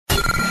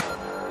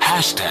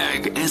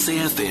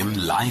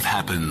#SAFM Life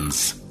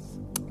Happens.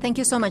 Thank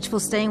you so much for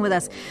staying with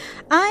us.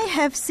 I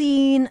have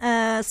seen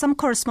some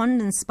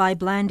correspondence by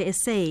Blind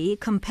SA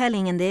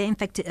compelling, and they're in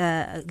fact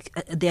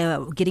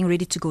they're getting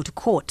ready to go to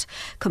court,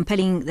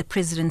 compelling the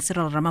President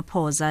Cyril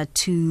Ramaphosa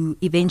to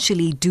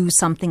eventually do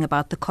something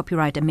about the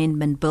Copyright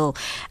Amendment Bill.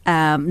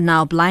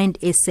 Now, Blind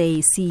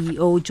SA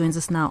CEO joins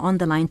us now on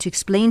the line to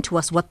explain to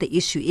us what the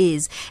issue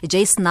is.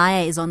 Jace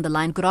Naya is on the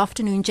line. Good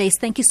afternoon, Jace.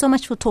 Thank you so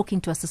much for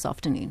talking to us this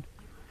afternoon.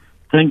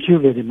 Thank you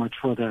very much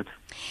for that.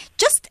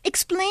 Just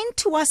explain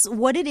to us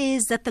what it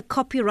is that the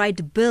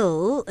Copyright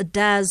Bill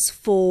does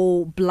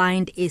for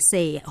Blind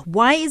SA.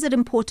 Why is it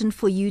important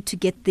for you to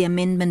get the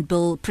amendment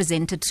bill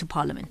presented to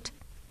Parliament?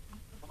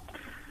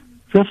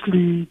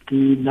 Firstly,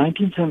 the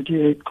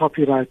 1978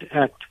 Copyright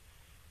Act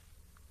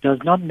does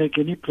not make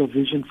any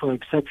provision for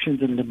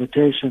exceptions and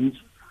limitations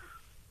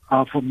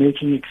for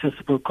making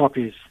accessible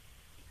copies.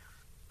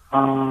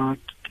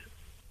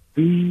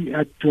 We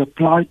had to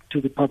apply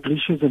to the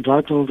publishers and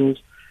right holders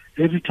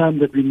every time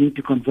that we need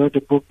to convert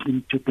a book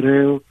into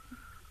Braille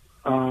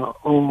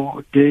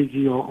or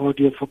DAISY or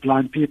audio for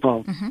blind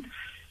people. Mm-hmm.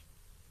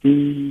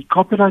 The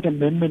Copyright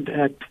Amendment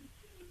Act,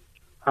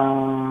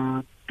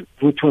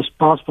 which was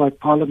passed by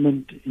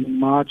Parliament in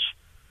March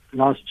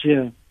last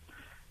year,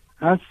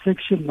 has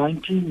Section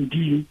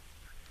 19D,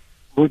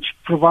 which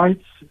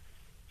provides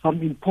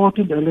some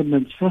important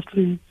elements.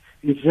 Firstly,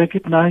 it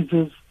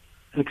recognizes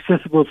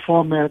accessible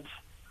formats,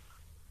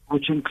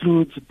 which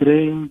includes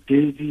Braille,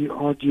 DAISY,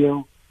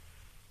 audio,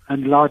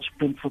 and large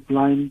print for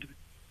blind,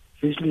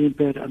 visually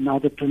impaired, and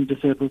other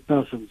print-disabled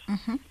persons.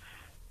 Mm-hmm.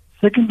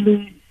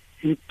 Secondly,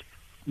 it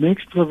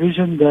makes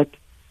provision that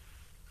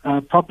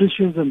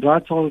publishers and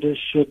rights holders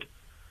should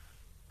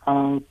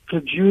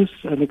produce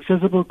an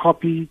accessible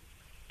copy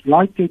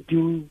like they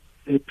do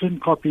a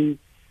print copy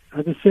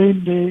at the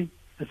same day,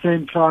 the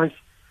same price,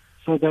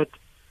 so that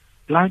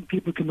blind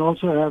people can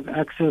also have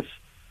access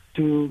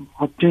to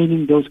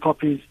obtaining those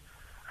copies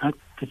at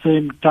the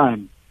same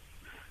time.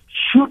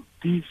 Should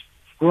these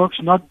works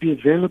not be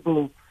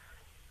available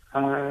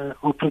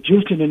or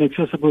produced in an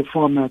accessible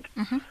format,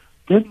 mm-hmm.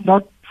 then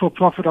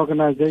not-for-profit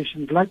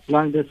organizations like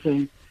Blind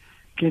SA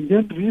can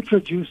then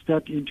reproduce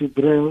that into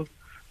Braille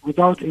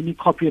without any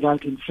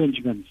copyright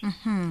infringements.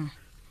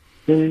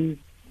 Mm-hmm.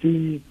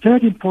 The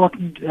third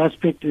important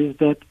aspect is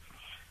that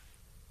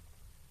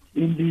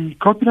in the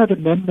Copyright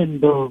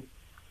Amendment Bill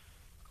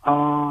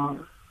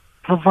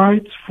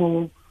provides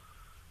for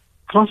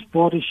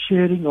cross-border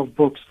sharing of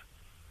books.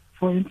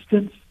 For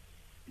instance,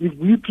 if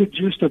we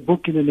produced a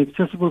book in an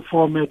accessible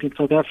format in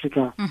South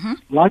Africa, mm-hmm.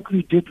 like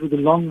we did with The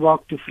Long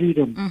Walk to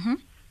Freedom, mm-hmm.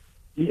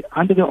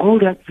 Under the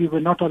old Act, we were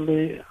not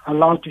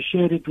allowed to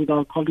share it with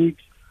our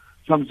colleagues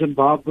from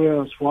Zimbabwe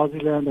or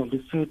Swaziland or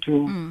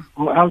Lesotho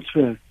or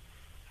elsewhere.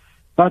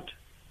 But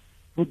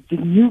with the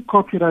new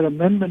Copyright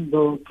Amendment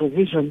Bill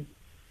provision,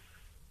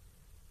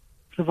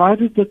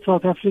 provided that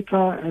South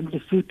Africa and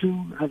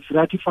Lesotho have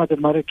ratified the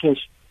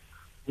Marrakesh,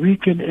 we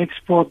can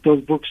export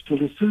those books to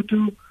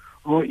Lesotho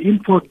or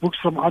import books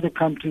from other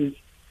countries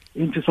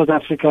into South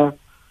Africa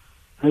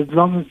as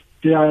long as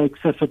they are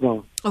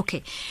accessible.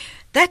 Okay.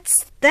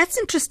 That's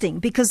interesting,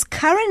 because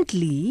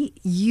currently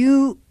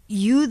you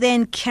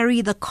then carry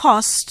the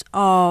cost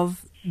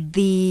of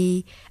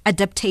the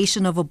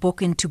adaptation of a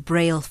book into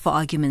Braille, for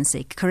argument's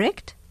sake,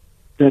 correct?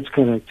 That's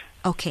correct.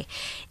 Okay.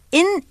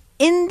 In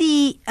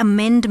the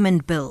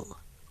amendment bill,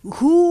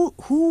 who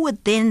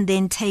would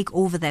then take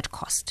over that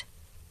cost?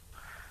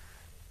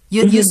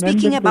 You're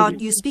speaking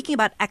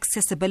about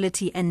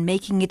accessibility and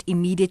making it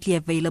immediately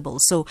available.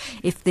 So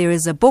if there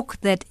is a book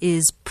that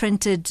is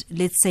printed,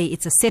 let's say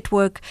it's a set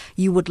work,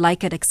 you would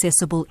like it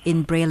accessible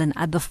in Braille and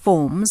other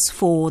forms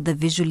for the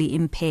visually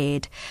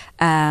impaired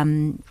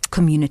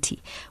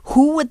community.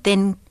 Who would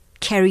then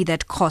carry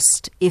that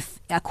cost if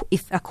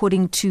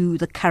according to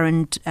the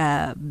current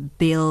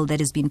bill that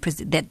has been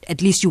that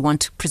at least you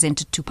want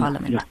presented to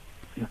Parliament?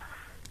 Yeah.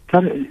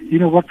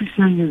 What we're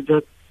saying is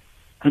that,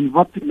 and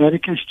what the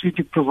Marrakesh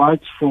Treaty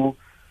provides for,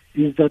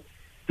 is that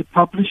the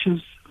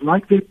publishers,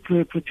 like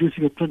they're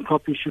producing a print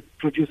copy, should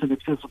produce an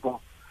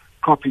accessible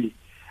copy.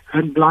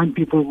 And blind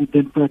people would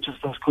then purchase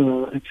those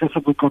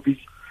accessible copies,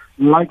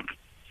 like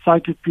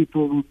sighted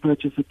people will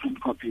purchase a print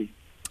copy.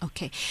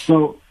 Okay.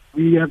 So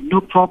we have no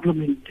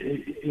problem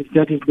if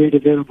that is made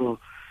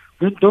available.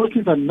 When those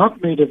things are not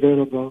made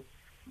available,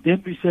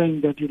 then we're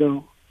saying that,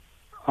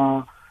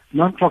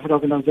 non-profit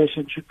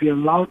organizations should be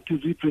allowed to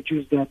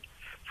reproduce that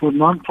for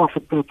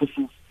non-profit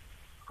purposes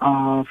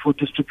for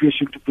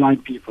distribution to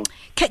blind people.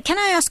 Can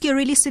I ask you a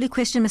really silly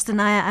question, Mr.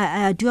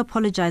 Naya? I do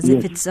apologize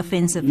if it's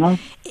offensive. No.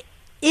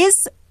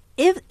 Is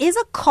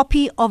a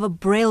copy of a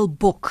Braille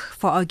book,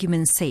 for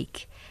argument's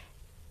sake,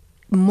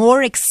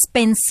 more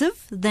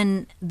expensive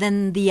than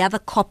the other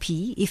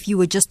copy if you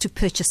were just to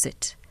purchase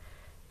it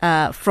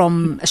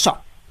from a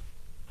shop?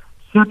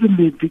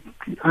 Certainly.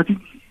 I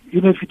think,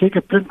 if you take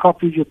a print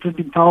copy, you're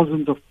printing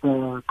thousands of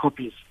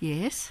copies.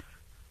 Yes.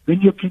 When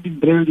you're printing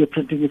Braille, you're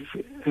printing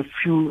a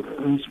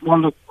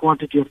smaller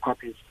quantity of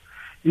copies.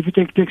 If you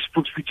take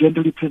textbooks, we're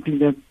generally printing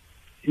them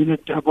in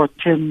it about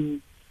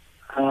 10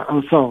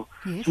 or so.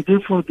 Yes. So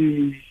therefore,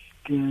 the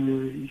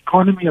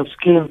economy of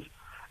scale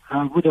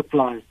would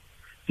apply.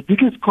 The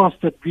biggest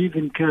cost that we've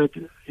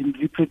incurred in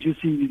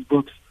reproducing these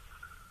books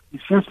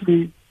is,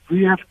 firstly,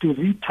 we have to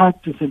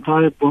retype this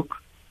entire book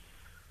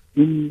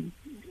into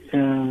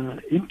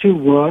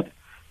Word.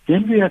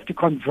 Then we have to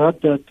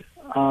convert that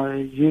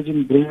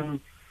using Braille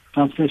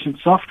translation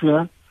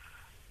software.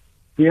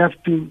 We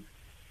have to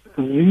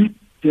read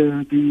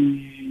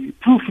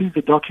proofread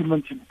the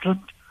documents in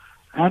print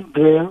and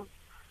Braille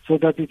so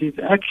that it is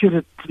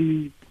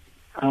accurately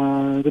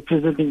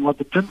representing what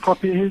the print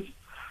copy is.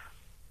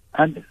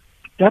 And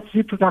that's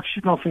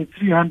reproduction of a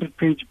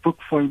 300-page book,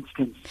 for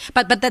instance.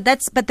 But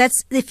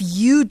that's if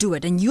you do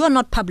it, and you are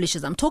not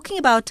publishers. I'm talking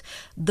about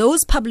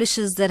those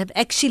publishers that have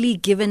actually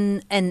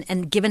given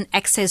given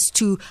access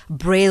to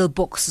Braille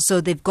books.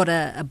 So they've got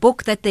a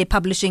book that they're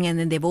publishing, and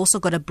then they've also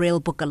got a Braille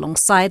book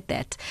alongside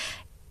that.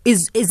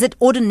 Is it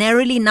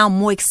ordinarily now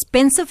more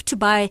expensive to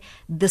buy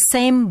the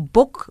same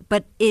book,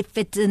 but if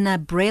it's in a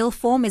Braille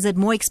form, is it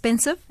more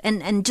expensive?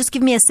 And just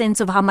give me a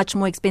sense of how much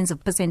more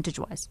expensive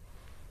percentage-wise.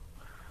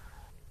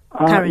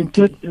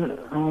 Currently.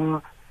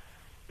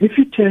 If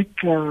you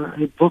take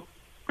a book,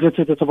 let's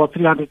say that's about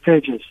 300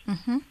 pages,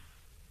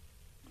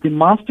 the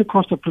master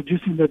cost of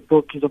producing that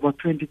book is about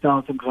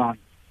 20,000 rand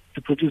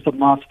to produce the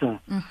master.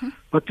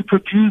 But to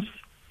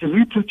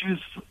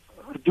reproduce,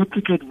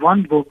 duplicate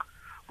one book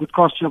would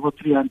cost you about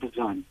 300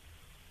 rand.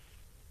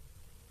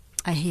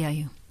 I hear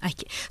you.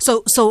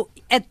 So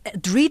at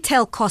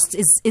retail cost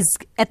is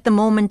at the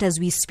moment as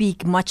we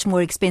speak much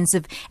more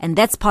expensive, and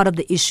that's part of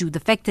the issue. The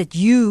fact that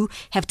you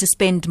have to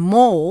spend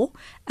more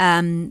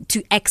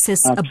to access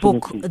a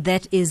book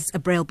that is a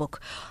Braille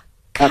book.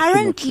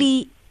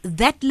 Currently,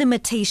 that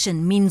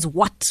limitation means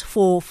what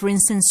for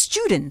instance,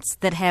 students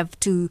that have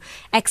to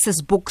access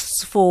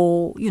books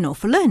for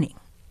learning?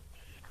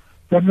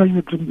 Then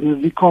you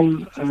can recall,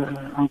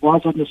 I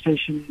was on the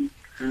station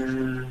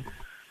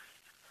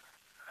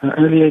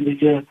earlier in the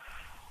year.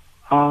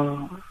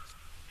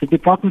 The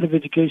Department of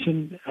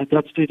Education at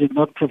that stage had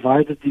not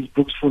provided these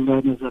books for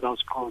learners at our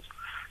schools.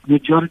 The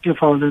majority of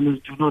our learners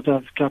do not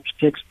have captioned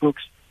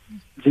textbooks,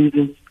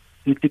 readers.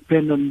 They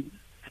depend on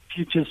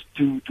teachers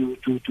to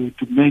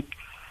make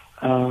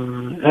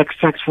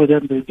extracts for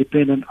them. They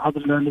depend on other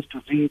learners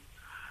to read.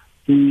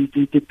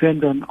 They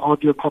depend on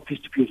audio copies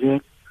to be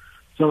read.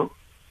 So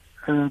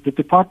the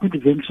department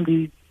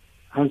eventually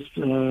has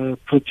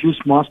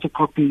produced master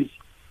copies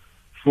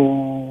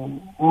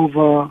for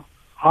over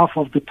half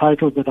of the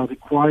titles that are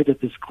required at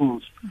the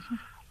schools.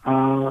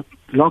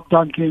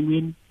 Lockdown came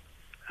in,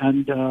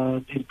 and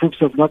these books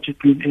have not yet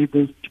been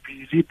able to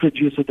be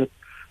reproduced so that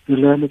the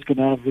learners can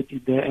have it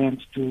in their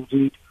hands to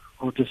read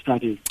or to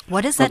study.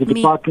 What does that mean? The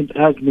department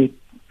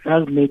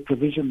has made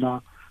provision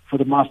now for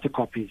the master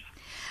copies.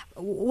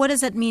 What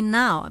does that mean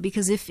now?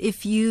 Because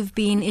if you've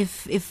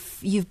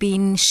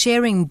been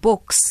sharing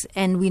books,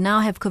 and we now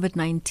have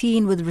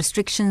COVID-19 with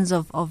restrictions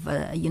of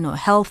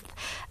health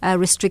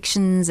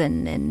restrictions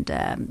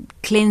and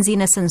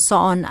cleanliness and so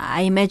on,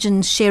 I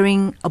imagine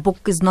sharing a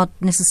book is not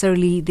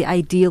necessarily the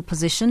ideal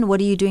position.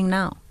 What are you doing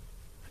now?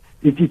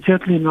 It is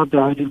certainly not the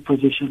ideal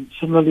position.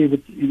 Similarly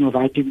with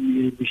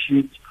writing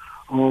machines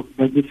or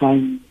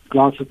magnifying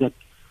glasses that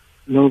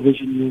low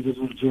vision users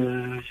would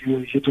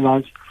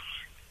utilize.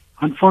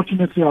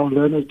 Unfortunately, our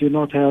learners do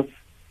not have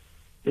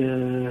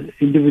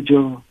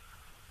individual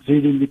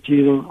reading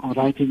material or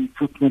writing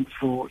equipment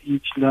for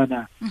each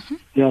learner.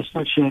 They are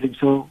still sharing.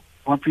 So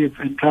what we have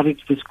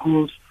encouraged the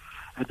schools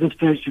at this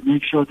stage to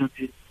make sure that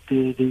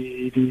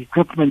the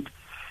equipment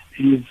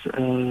is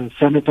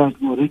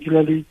sanitized more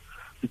regularly.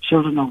 The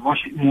children are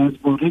washing their hands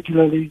more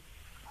regularly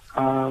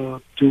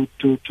to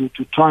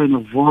try and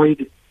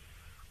avoid.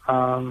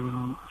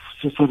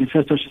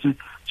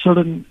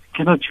 Children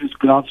cannot use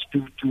gloves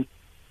to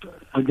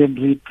again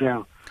read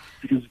Braille,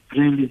 because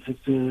Braille is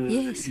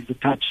the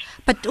touch.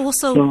 But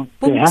also, so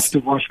they have to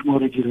wash more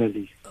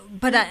regularly.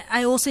 But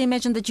I also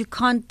imagine that you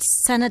can't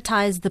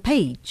sanitize the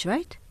page,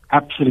 right?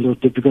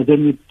 Absolutely, because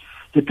then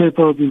the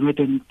paper will be wet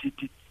and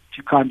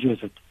you can't use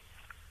it.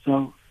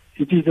 So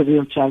it is a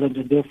real challenge,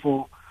 and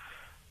therefore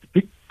the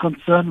big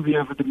concern we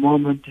have at the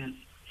moment is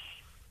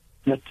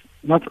that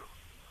not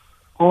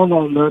all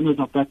our learners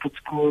are back at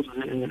schools,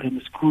 and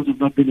the schools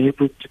have not been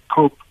able to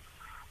cope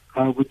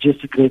with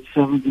just grade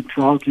 7 and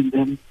 12 in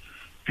them.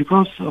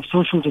 Because of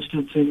social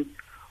distancing,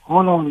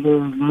 all our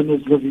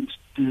learners live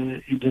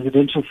in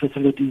residential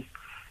facilities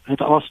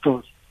at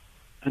hostels.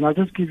 And I'll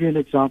just give you an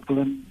example.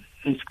 In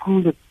a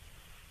school that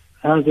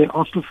has a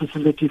hostel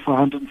facility for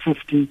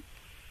 150,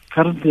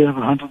 currently have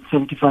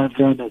 175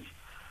 learners.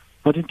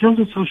 But in terms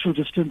of social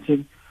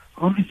distancing,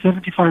 only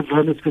 75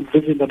 learners can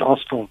live in that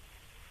hostel.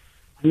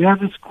 We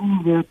have a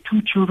school where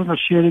 2 children are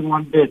sharing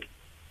one bed.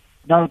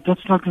 Now,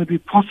 that's not going to be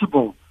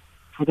possible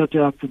for that to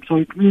happen. So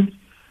it means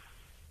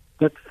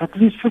that at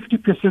least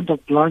 50%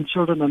 of blind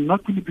children are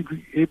not going to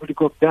be able to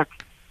go back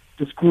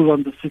to school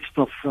on the 6th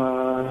of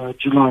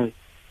July.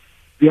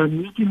 We are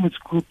meeting with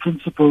school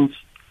principals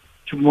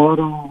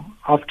tomorrow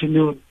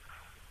afternoon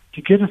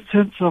to get a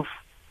sense of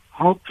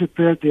how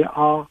prepared they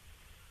are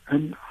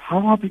and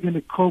how are they going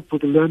to cope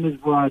with the learners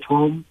who are at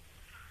home.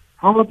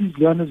 How are these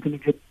learners going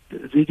to get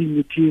reading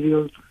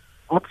materials?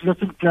 What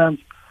lesson plans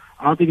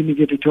are they going to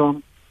get at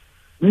home?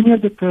 Many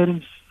of the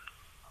parents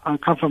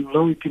come from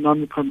low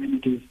economic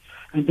communities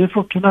and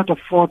therefore cannot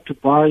afford to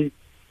buy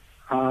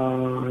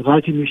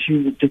writing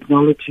machines and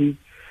technology,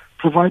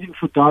 providing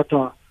for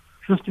data.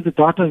 Firstly, the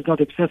data is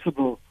not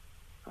accessible.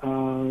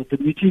 The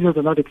materials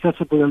are not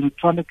accessible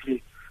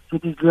electronically. So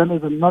these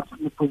learners are not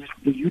in a position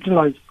to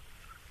utilize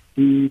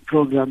the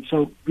program.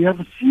 So we have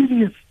a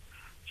serious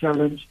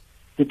challenge.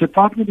 The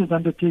department is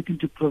undertaking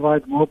to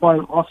provide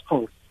mobile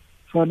OSCOs,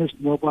 furnished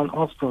mobile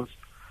OSCOs.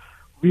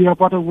 We are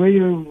about a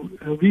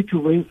week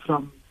away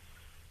from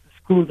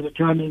schools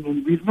returning,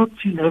 and we've not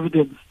seen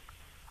evidence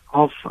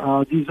of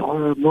these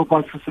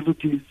mobile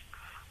facilities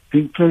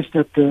being placed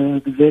at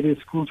the various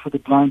schools for the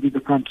blind in the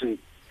country.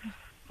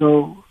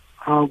 So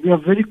we are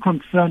very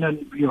concerned,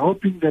 and we are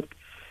hoping that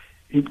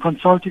in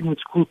consulting with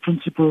school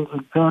principals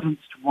and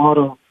parents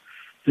tomorrow,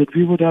 that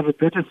we would have a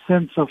better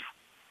sense of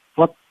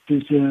what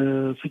this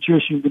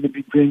situation is going to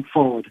be going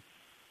forward.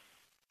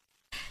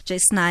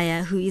 Jason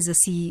Nair, who is a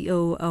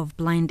CEO of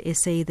Blind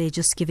SA, they're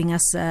just giving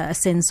us a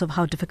sense of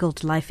how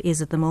difficult life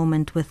is at the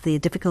moment with the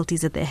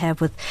difficulties that they have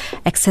with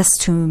access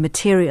to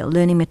material,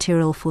 learning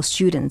material for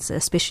students,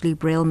 especially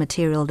Braille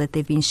material that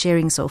they've been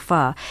sharing so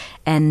far.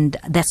 And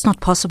that's not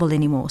possible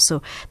anymore.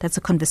 So that's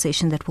a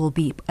conversation that will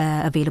be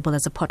available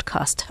as a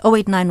podcast.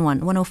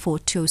 0891 104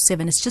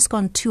 207. It's just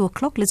gone 2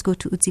 o'clock. Let's go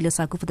to Utsila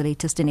Saku for the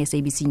latest in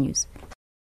SABC News.